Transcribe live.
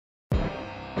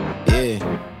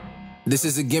Yeah. This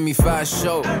is a Gimme 5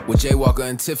 show with Jay Walker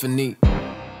and Tiffany.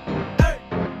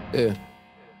 Yeah.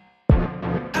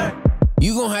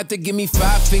 You gon' have to give me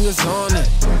 5 fingers on it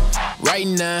right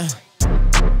now.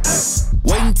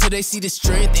 Wait until they see the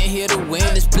strength and hear the win.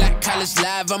 This Black College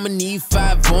Live, I'ma need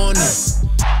 5 on it.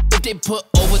 If they put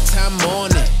overtime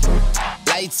on it,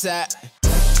 lights out.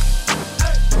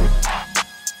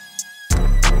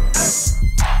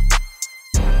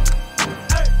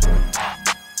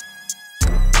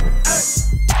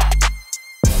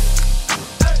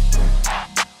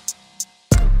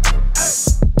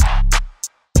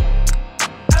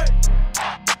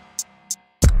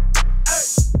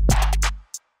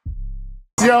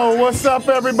 Yo, what's up,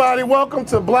 everybody? Welcome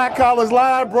to Black College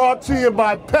Live, brought to you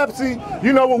by Pepsi.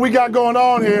 You know what we got going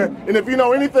on here. And if you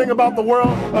know anything about the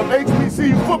world of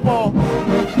HBCU football,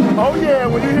 oh yeah,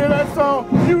 when you hear that song,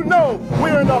 you know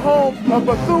we're in the home of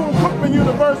Bethune Cookman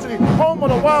University, home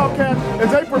of the Wildcats,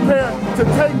 as they prepare to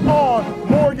take on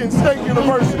Morgan State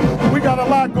University. We got a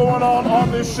lot going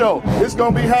on this show. It's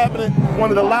going to be happening.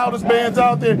 One of the loudest bands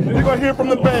out there. You're going to hear from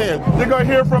the band. You're going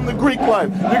to hear from the Greek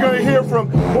Life. You're going to hear from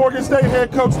Morgan State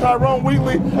head coach Tyrone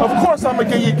Wheatley. Of course, I'm going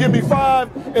to give me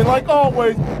 5. And like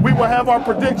always, we will have our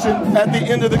prediction at the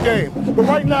end of the game. But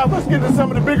right now, let's get into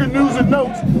some of the bigger news and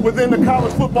notes within the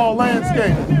college football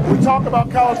landscape. We talk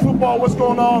about college football, what's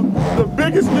going on. The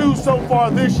biggest news so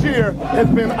far this year has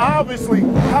been obviously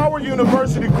Howard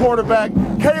University quarterback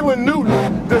Kalen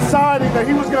Newton deciding that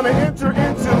he was going to enter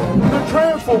into the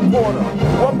transfer portal.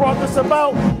 What brought this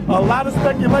about? A lot of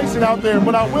speculation out there,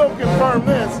 but I will confirm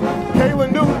this.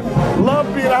 Kalen Newton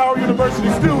loved being a Howard University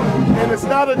student, and it's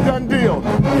not a done deal.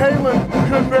 Kalen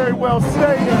could very well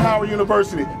stay in Howard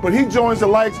University, but he joins the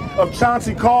likes of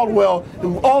Chauncey Caldwell,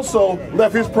 who also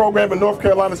left his program in North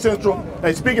Carolina Central.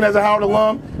 And speaking as a Howard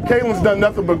alum, Kalen's done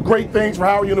nothing but great things for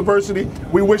Howard University.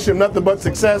 We wish him nothing but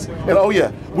success, and oh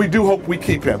yeah, we do hope we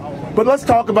keep him. But let's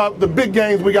talk about the big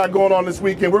games we got going on this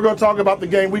weekend. We're going to talk about the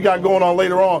game we got going on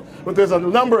later on, but there's a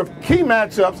number of key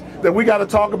matchups that we got to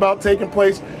talk about taking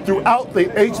place throughout the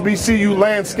HBCU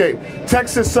landscape.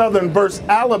 Texas Southern versus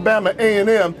Alabama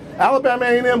A&M. Alabama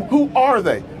A&M, who are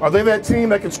they? Are they that team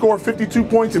that can score 52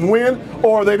 points and win,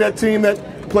 or are they that team that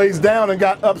plays down and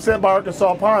got upset by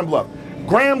Arkansas Pine Bluff?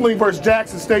 Grambling versus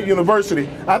Jackson State University.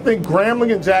 I think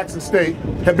Grambling and Jackson State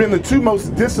have been the 2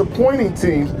 most disappointing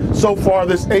teams so far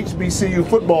this HBCU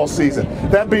football season.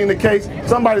 That being the case,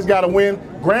 somebody's got to win.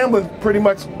 Grambling's pretty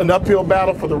much an uphill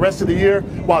battle for the rest of the year,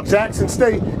 while Jackson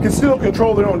State can still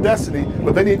control their own destiny,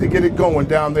 but they need to get it going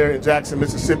down there in Jackson,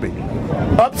 Mississippi.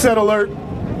 Upset alert.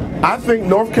 I think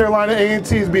North Carolina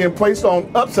A&T is being placed on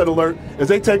upset alert as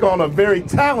they take on a very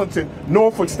talented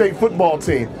Norfolk State football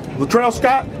team. Latrell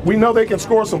Scott, we know they can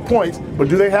score some points, but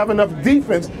do they have enough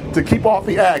defense to keep off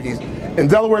the Aggies? In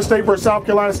Delaware State versus South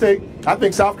Carolina State, I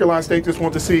think South Carolina State just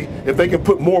wants to see if they can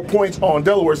put more points on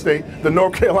Delaware State than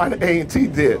North Carolina A&T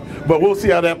did. But we'll see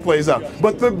how that plays out.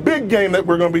 But the big game that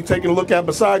we're going to be taking a look at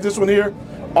besides this one here,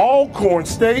 Alcorn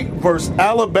State versus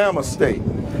Alabama State.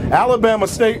 Alabama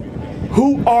State,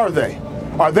 who are they?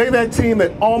 Are they that team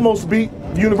that almost beat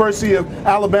University of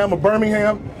Alabama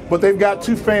Birmingham? But they've got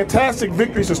 2 fantastic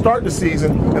victories to start the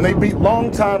season, and they beat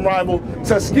longtime rival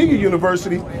Tuskegee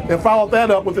University and followed that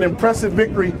up with an impressive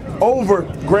victory over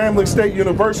Grambling State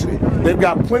University. They've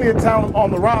got plenty of talent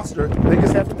on the roster. They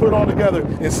just have to put it all together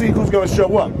and see who's going to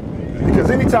show up.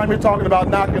 Because anytime you're talking about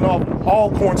knocking off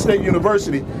Alcorn State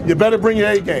University, you better bring your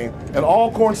A game. And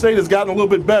Alcorn State has gotten a little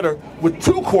bit better with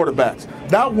 2 quarterbacks.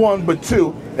 Not 1, but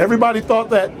 2. Everybody thought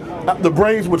that the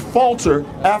Braves would falter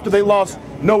after they lost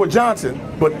Noah Johnson,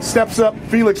 but steps up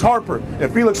Felix Harper.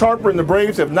 And Felix Harper and the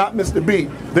Braves have not missed a beat.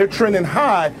 They're trending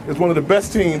high as one of the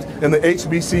best teams in the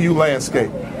HBCU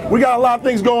landscape. We got a lot of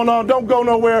things going on. Don't go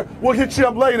nowhere. We'll hit you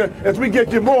up later as we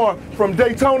get you more from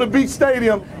Daytona Beach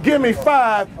Stadium. Give me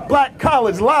 5, Black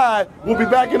College Live. We'll be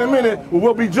back in a minute.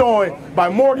 We'll be joined by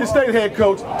Morgan State head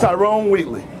coach Tyrone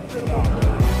Wheatley.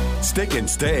 Stick and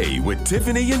stay with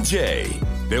Tiffany and Jay.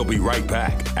 They'll be right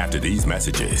back after these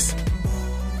messages.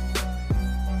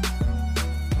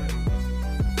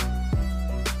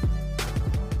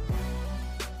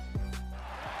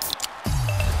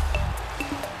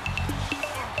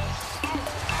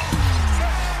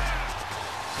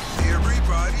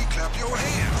 Everybody clap your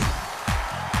hands.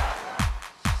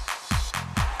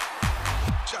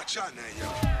 Cha-cha now,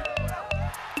 y'all.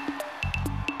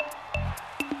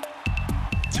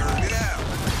 Turn it out.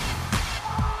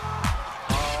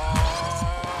 Oh,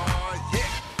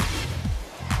 yeah.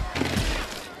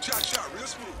 Cha-cha, real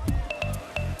smooth.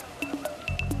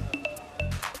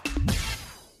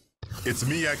 It's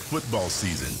MEAC football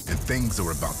season, and things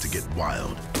are about to get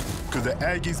wild. Could the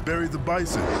Aggies bury the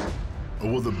Bison? Or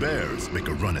will the Bears make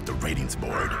a run at the ratings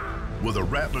board? Will the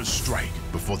Rattlers strike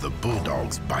before the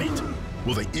Bulldogs bite?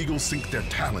 Will the Eagles sink their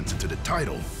talents into the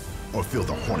title, or feel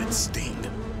the Hornets sting?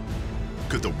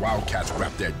 Could the Wildcats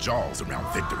wrap their jaws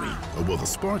around victory, or will the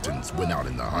Spartans win out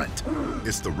in the hunt?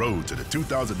 It's the road to the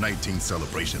 2019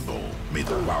 Celebration Bowl. May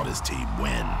the wildest team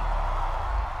win.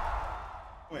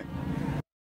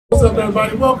 What's up,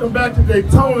 everybody? Welcome back to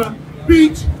Daytona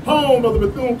Beach, home of the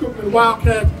Bethune Cookman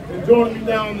Wildcats. And joining me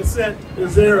down on the set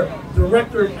is their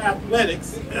Director of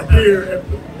Athletics here at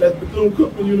Bethune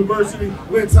Cookman University,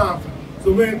 Lynn Thompson. So,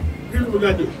 Lynn, here's what we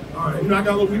got to do. All right, you know, I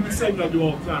got a little weekly segment I do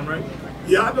all the time, right?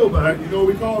 Yeah, I know about it. You know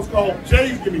what we call it? It's called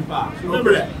Jay's Give Me Five. So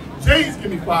remember that. Jay's Give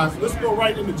Me Five. So let's go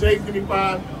right into Jay's Give Me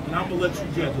Five, and I'm going to let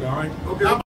you judge it, all right? Okay.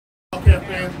 How about, Wildcat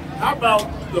fans, how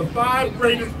about the 5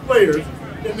 greatest players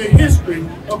in the history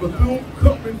of Bethune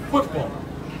Cookman football?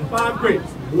 The 5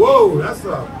 greatest. Whoa, that's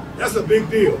a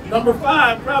big deal. Number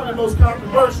 5, probably the most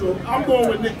controversial, I'm going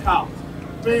with Nick Collins.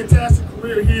 Fantastic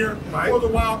career here for the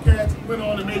Wildcats. Went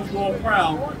on and made you all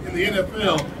proud in the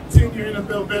NFL. 10-year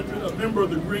NFL veteran, a member of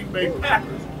the Green Bay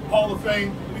Packers Hall of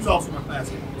Fame. He's also my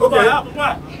classmate. Okay. Alvin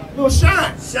White. Little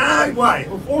Shine White.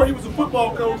 Before he was a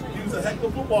football coach, he was a heck of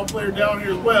a football player down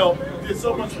here as well. Did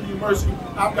so much for the university.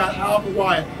 I've got Alvin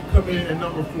White coming in at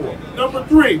number 4. Number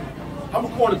 3, I'm a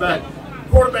quarterback.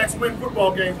 Quarterbacks win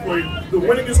football games for you. The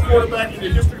winningest quarterback in the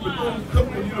history of Bethune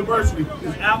Cookman University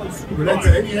is Alan Suber. That's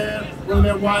it. He had running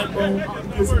that wide bone.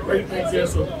 He did some great things there,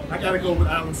 so I got to go with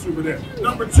Alan Suber there.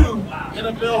 Number 2,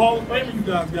 NFL Hall of Famer you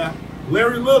guys got,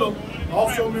 Larry Little.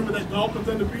 Also remember that Dolphins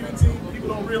undefeated team. People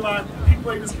don't realize he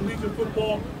played his collegiate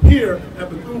football here at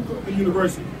Bethune Cookman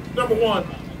University. Number 1,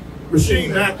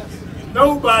 Rasheed Mathis.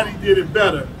 Nobody did it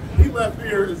better. He left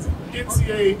here as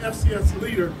NCAA FCS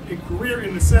leader in career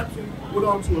interception, went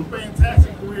on to a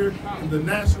fantastic career in the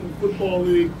National Football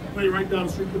League, played right down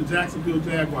the street for the Jacksonville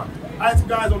Jaguars. I had some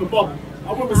guys on the bubble.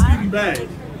 I went with Stevie Baggs.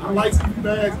 I like Stevie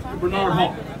Baggs and Bernard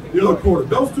Hall. The other quarter.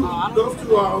 Those two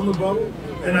are on the bubble,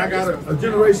 and I got a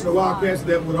generation of Wildcats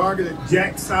that would argue that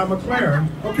Jack Cy McLaren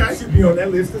should be on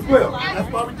that list as well.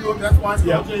 That's why we do it. That's why it's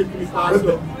called Jay's Give Me Five.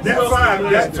 So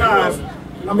that five.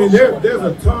 I mean, there's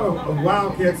a ton of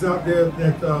Wildcats out there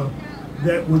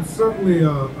that would certainly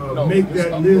make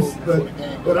that list,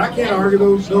 but I can't argue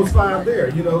those 5 there.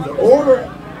 You know, the order.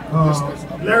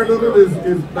 Larry Little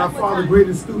is by far the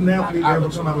greatest student athlete ever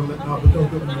come out of Bethune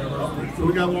Cookman University. So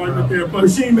we got an argument there. But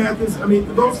Rasheed Mathis, I mean,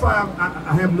 those 5,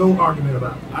 I have no argument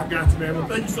about. I got you, man. Well,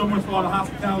 thank you so much for all the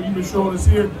hospitality you've been showing us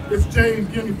here. It's James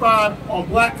Give Me 5 on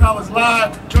Black College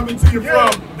Live, coming to you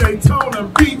from Daytona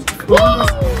Beach.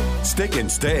 Stick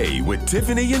and stay with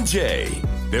Tiffany and Jay.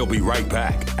 They'll be right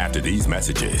back after these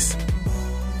messages.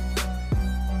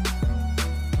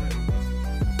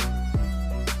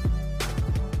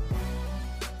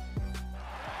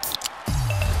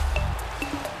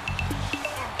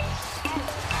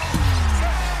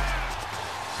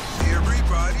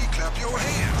 Everybody clap your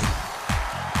hands.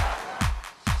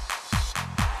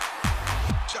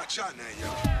 Cha-cha now, yo.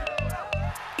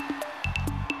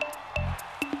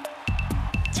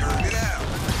 Turn it out.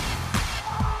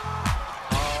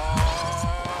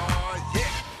 Oh,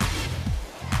 yeah.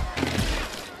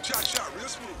 Cha-cha, real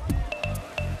smooth.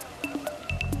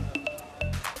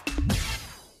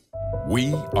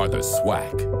 We are the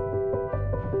SWAC.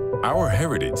 Our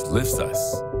heritage lifts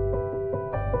us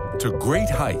to great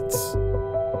heights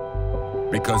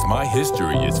because my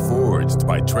history is forged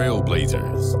by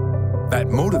trailblazers. That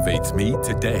motivates me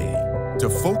today to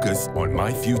focus on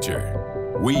my future.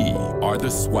 We are the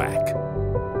SWAC.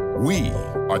 We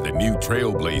are the new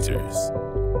trailblazers.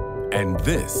 And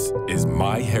this is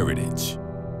my heritage.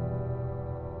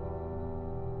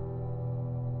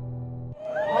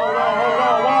 Hold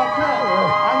on, Wildcat.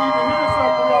 I need to hear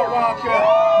something from y'all, Wildcat.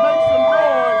 Make some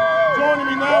noise. Joining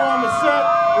me now on the set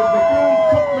is Bethune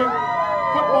Cookman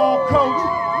football coach,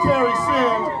 Terry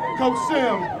Sims. Coach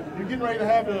Sims, you're getting ready to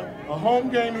have a home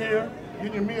game here,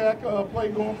 getting your MEAC play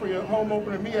going for your home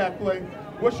opener MEAC play.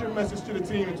 What's your message to the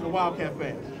team and to the Wildcat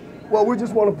fans? Well, we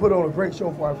just want to put on a great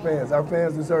show for our fans. Our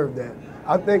fans deserve that.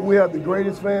 I think we have the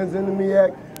greatest fans in the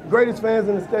MEAC, greatest fans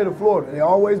in the state of Florida. They're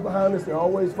always behind us. They're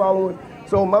always following.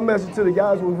 So my message to the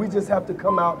guys was we just have to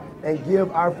come out and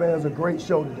give our fans a great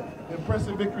show today.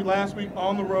 Impressive victory last week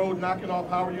on the road, knocking off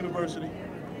Howard University.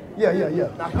 Yeah.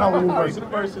 Howard University.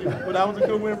 But that was a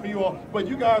good win for you all. But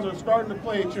you guys are starting to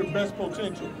play at your best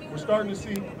potential. We're starting to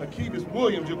see Akibis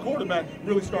Williams, your quarterback,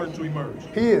 really starting to emerge.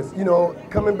 He is. You know,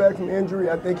 coming back from injury,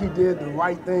 I think he did the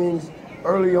right things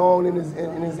early on in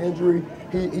his injury,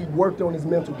 he worked on his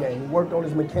mental game. He worked on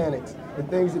his mechanics, the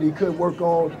things that he could work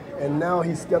on, and now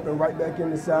he's stepping right back in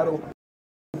the saddle.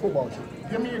 Football team.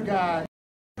 Give me a guy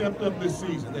who stepped up this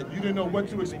season that you didn't know what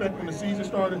to expect when the season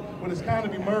started, but it's kind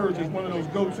of emerged as one of those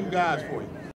go-to guys for you.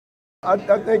 I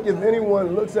think if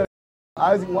anyone looks at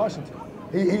Isaac Washington,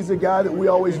 he's a guy that we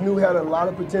always knew had a lot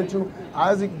of potential.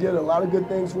 Isaac did a lot of good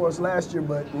things for us last year,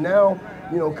 but now,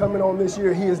 coming on this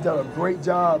year, he has done a great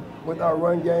job with our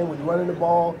run game, with running the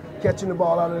ball, catching the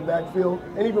ball out of the backfield,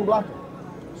 and even blocking.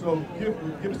 So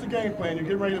give us the game plan. You're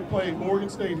getting ready to play Morgan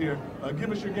State here.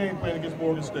 Give us your game plan against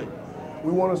Morgan State.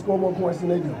 We want to score more points than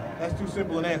they do. That's too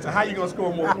simple an answer. How you going to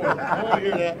score more points? I want to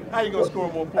hear that. How you going to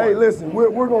score more points? Hey, listen,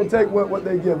 we're going to take what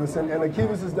they give us, and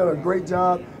Akivas has done a great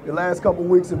job the last couple of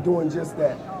weeks of doing just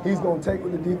that. He's going to take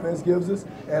what the defense gives us,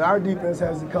 and our defense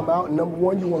has to come out. And number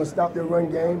one, you want to stop their run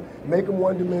game, make them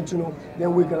one-dimensional,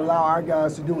 then we can allow our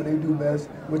guys to do what they do best,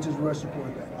 which is rush the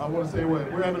quarterback. I want to say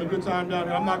what? We're having a good time down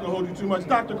here. I'm not going to hold you too much.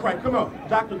 Dr. Craig, come on.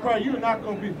 Dr. Craig, you're not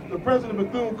going to be, the president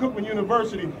of Bethune Cookman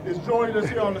University is joining us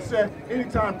here on the set.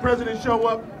 Anytime presidents show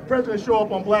up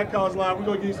on Black College Live, we're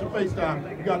going to give you some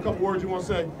FaceTime. You got a couple words you want to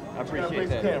say? I appreciate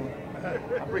that. I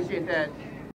appreciate that.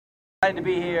 Excited to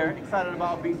be here, excited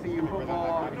about BCU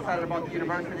football, excited about the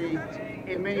university.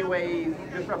 In many ways,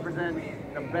 this represents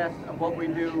the best of what we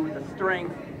do, the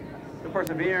strength, the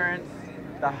perseverance,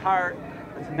 the heart,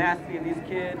 the tenacity of these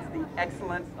kids, the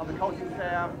excellence of the coaching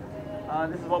staff.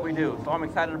 This is what we do. So I'm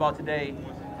excited about today.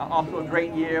 Also a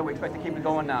great year. We expect to keep it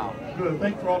going now. Good.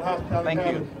 Thank you for all the hospitality.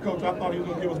 Thank you. Coach, I thought he was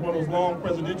going to give us one of those long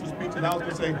presidential speeches. I was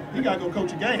going to say, he got to go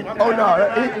coach a game. Oh, no,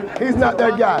 he's not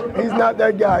that guy. He's not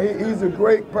that guy. He's a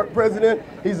great president.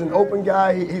 He's an open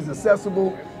guy. He's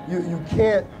accessible. You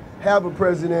can't have a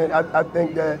president, I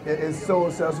think, that is so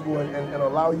accessible and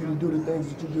allow you to do the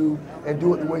things that you do and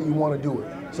do it the way you want to do it.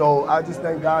 So I just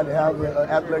thank God to have an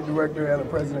athletic director and a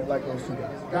president like those two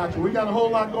guys. Gotcha. We got a whole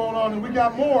lot going on, and we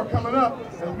got more coming up,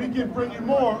 and we can bring you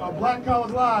more of Black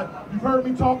College Live. You've heard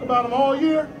me talk about them all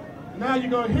year. Now you're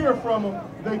going to hear from them.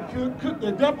 They're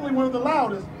definitely one of the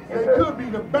loudest. They could be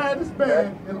the baddest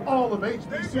band in all of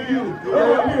HBCU. You're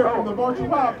going to hear from the Virtual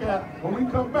Wildcat when we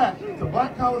come back to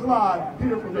Black College Live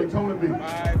here from Daytona Beach.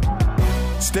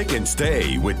 Stick and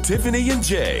stay with Tiffany and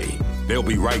Jay. They'll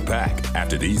be right back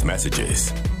after these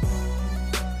messages.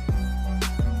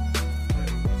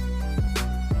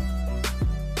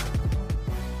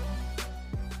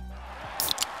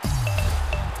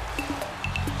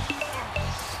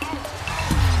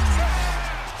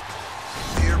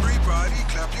 Everybody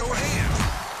clap your hands.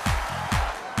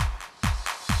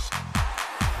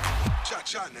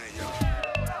 Cha-cha now, y'all.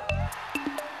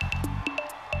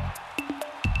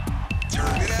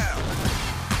 Turn it out.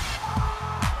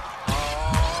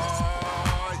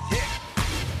 Oh, yeah.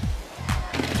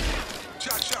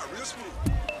 Cha-cha, real smooth.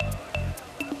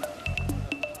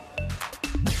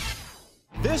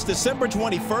 This December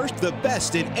 21st, the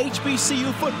best in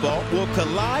HBCU football will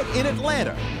collide in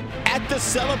Atlanta at the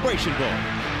Celebration Bowl.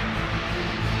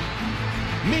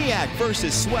 MEAC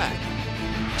versus SWAC.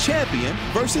 Champion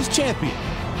versus champion.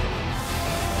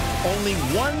 Only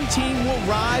one team will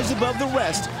rise above the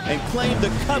rest and claim the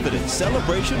coveted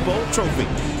Celebration Bowl trophy.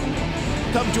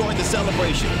 Come join the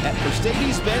celebration at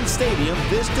Mercedes-Benz Stadium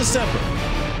this December.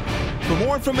 For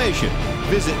more information,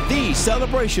 visit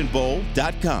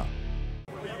thecelebrationbowl.com.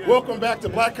 Welcome back to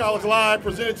Black College Live,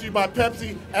 presented to you by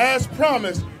Pepsi. As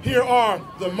promised, here are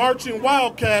the marching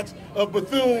Wildcats of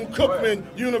Bethune-Cookman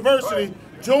University,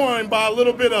 joined by a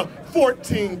little bit of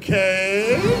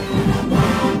 14K.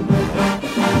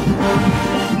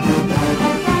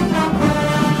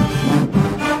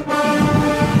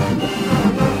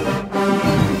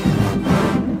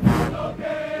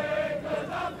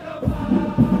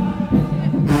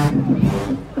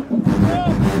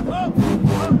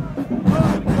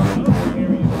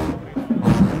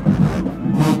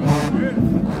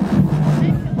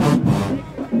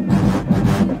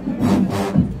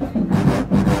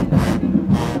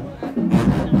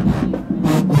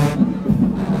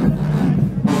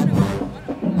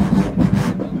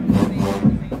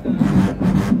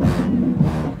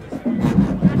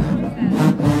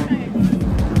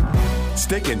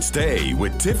 Stick and stay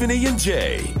with Tiffany and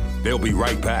Jay. They'll be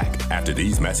right back after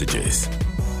these messages.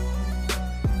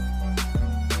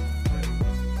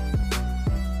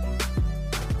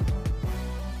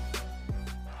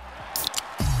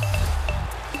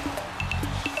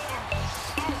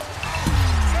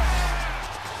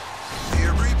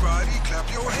 Everybody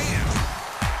clap your hands.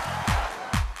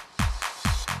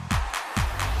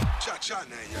 Cha-cha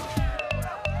now, y'all.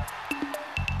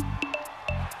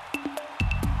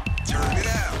 Turn it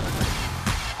out.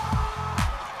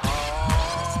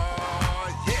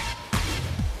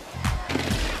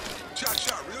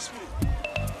 real smooth.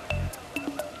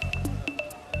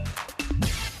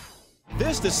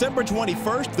 This December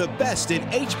 21st, the best in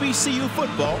HBCU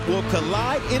football will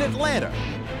collide in Atlanta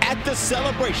at the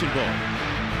Celebration Bowl.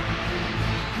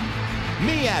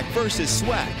 MEAC versus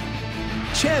SWAC.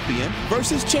 Champion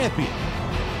versus champion.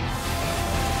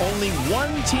 Only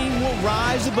one team will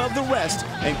rise above the rest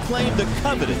and claim the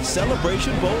coveted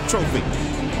Celebration Bowl trophy.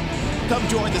 Come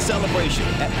join the celebration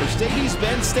at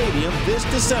Mercedes-Benz Stadium this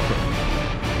December.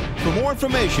 For more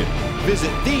information,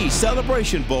 visit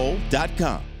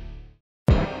thecelebrationbowl.com.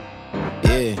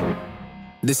 Yeah,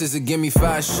 this is a Gimme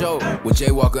 5 show with Jay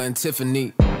Walker and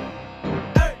Tiffany.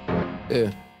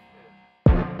 Yeah.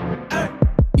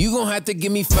 You gon' have to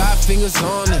give me 5 fingers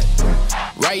on it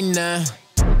right now.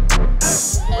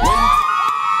 What's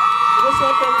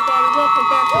up, everybody? Welcome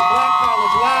back to Black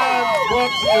College Live,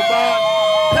 brought to you by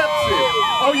Pepsi.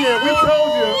 Oh yeah, we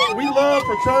told you, we love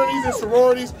fraternities and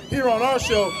sororities here on our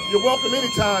show. You're welcome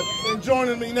anytime. And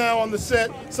joining me now on the set,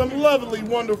 some lovely,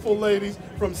 wonderful ladies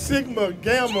from Sigma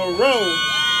Gamma Rho,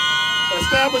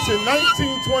 established in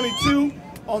 1922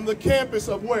 on the campus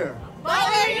of where?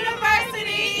 Bethune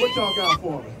University. What y'all got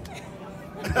for me?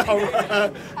 All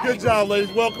right. Good job,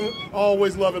 ladies. Welcome.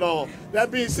 Always love it all. That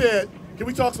being said, can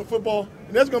we talk some football?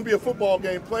 And there's going to be a football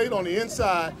game played on the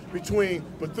inside between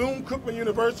Bethune Cookman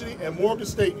University and Morgan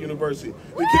State University. The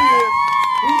key is,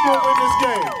 who's going to win this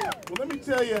game? Well, let me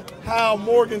tell you how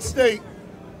Morgan State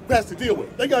has to deal with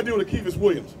it. They got to deal with Akevis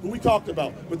Williams, who we talked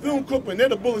about. Bethune Cookman, they're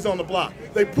the bullies on the block.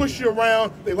 They push you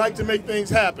around. They like to make things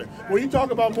happen. When you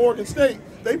talk about Morgan State,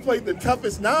 they played the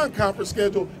toughest non-conference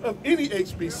schedule of any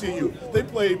HBCU. They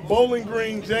played Bowling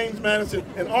Green, James Madison,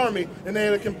 and Army, and they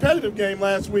had a competitive game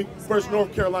last week versus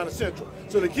North Carolina Central.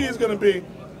 So the key is going to be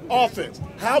offense.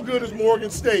 How good is Morgan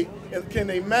State, and can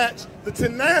they match the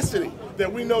tenacity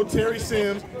that we know Terry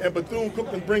Sims and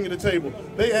Bethune-Cookman bring to the table?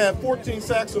 They have 14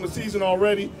 sacks on the season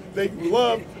already. They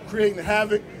love creating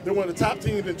havoc. They're one of the top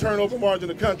teams in turnover margin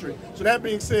in the country. So that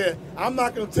being said, I'm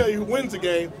not going to tell you who wins the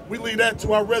game. We leave that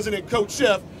to our resident coach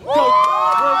chef. Coach, where's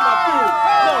my food?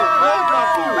 No, where's my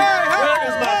food? Where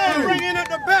is my food? Bringing up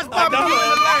the best I gotta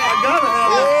have my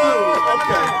food.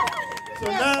 Okay. So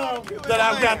now that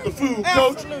I've got the food,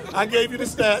 Coach, I gave you the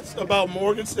stats about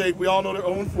Morgan State. We all know they're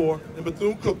 0-4 and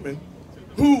Bethune-Cookman.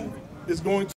 Who is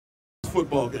going to this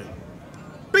football game?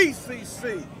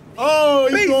 BCC. Oh,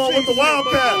 he's going with the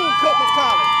Wildcat. Bethune-Cookman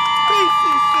College.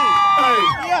 BCC. Hey,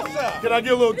 Yes, sir. can I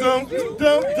get a little dunk?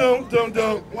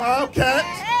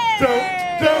 Wildcats. Dunk.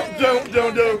 Let's go.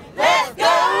 Dunk. Wildcats.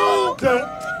 Let's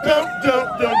go,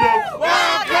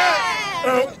 Wildcats.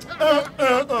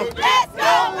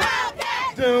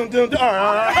 All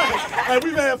right. Hey,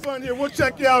 we've had fun here. We'll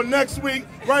check you out next week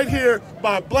right here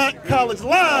by Black College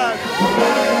Live.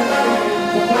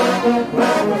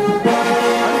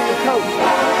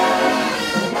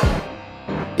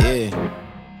 Yeah,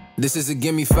 this is a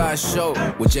Gimme 5 show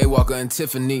with Jay Walker and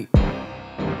Tiffany.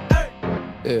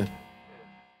 Yeah.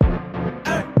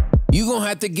 You gon'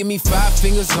 have to give me 5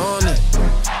 fingers on it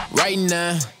right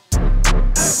now.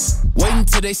 Wait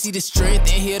until they see the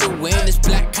strength and hear the win. It's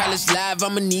Black College Live,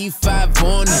 I'ma need 5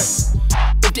 on it.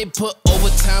 If they put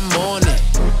overtime on it,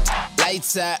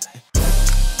 lights out.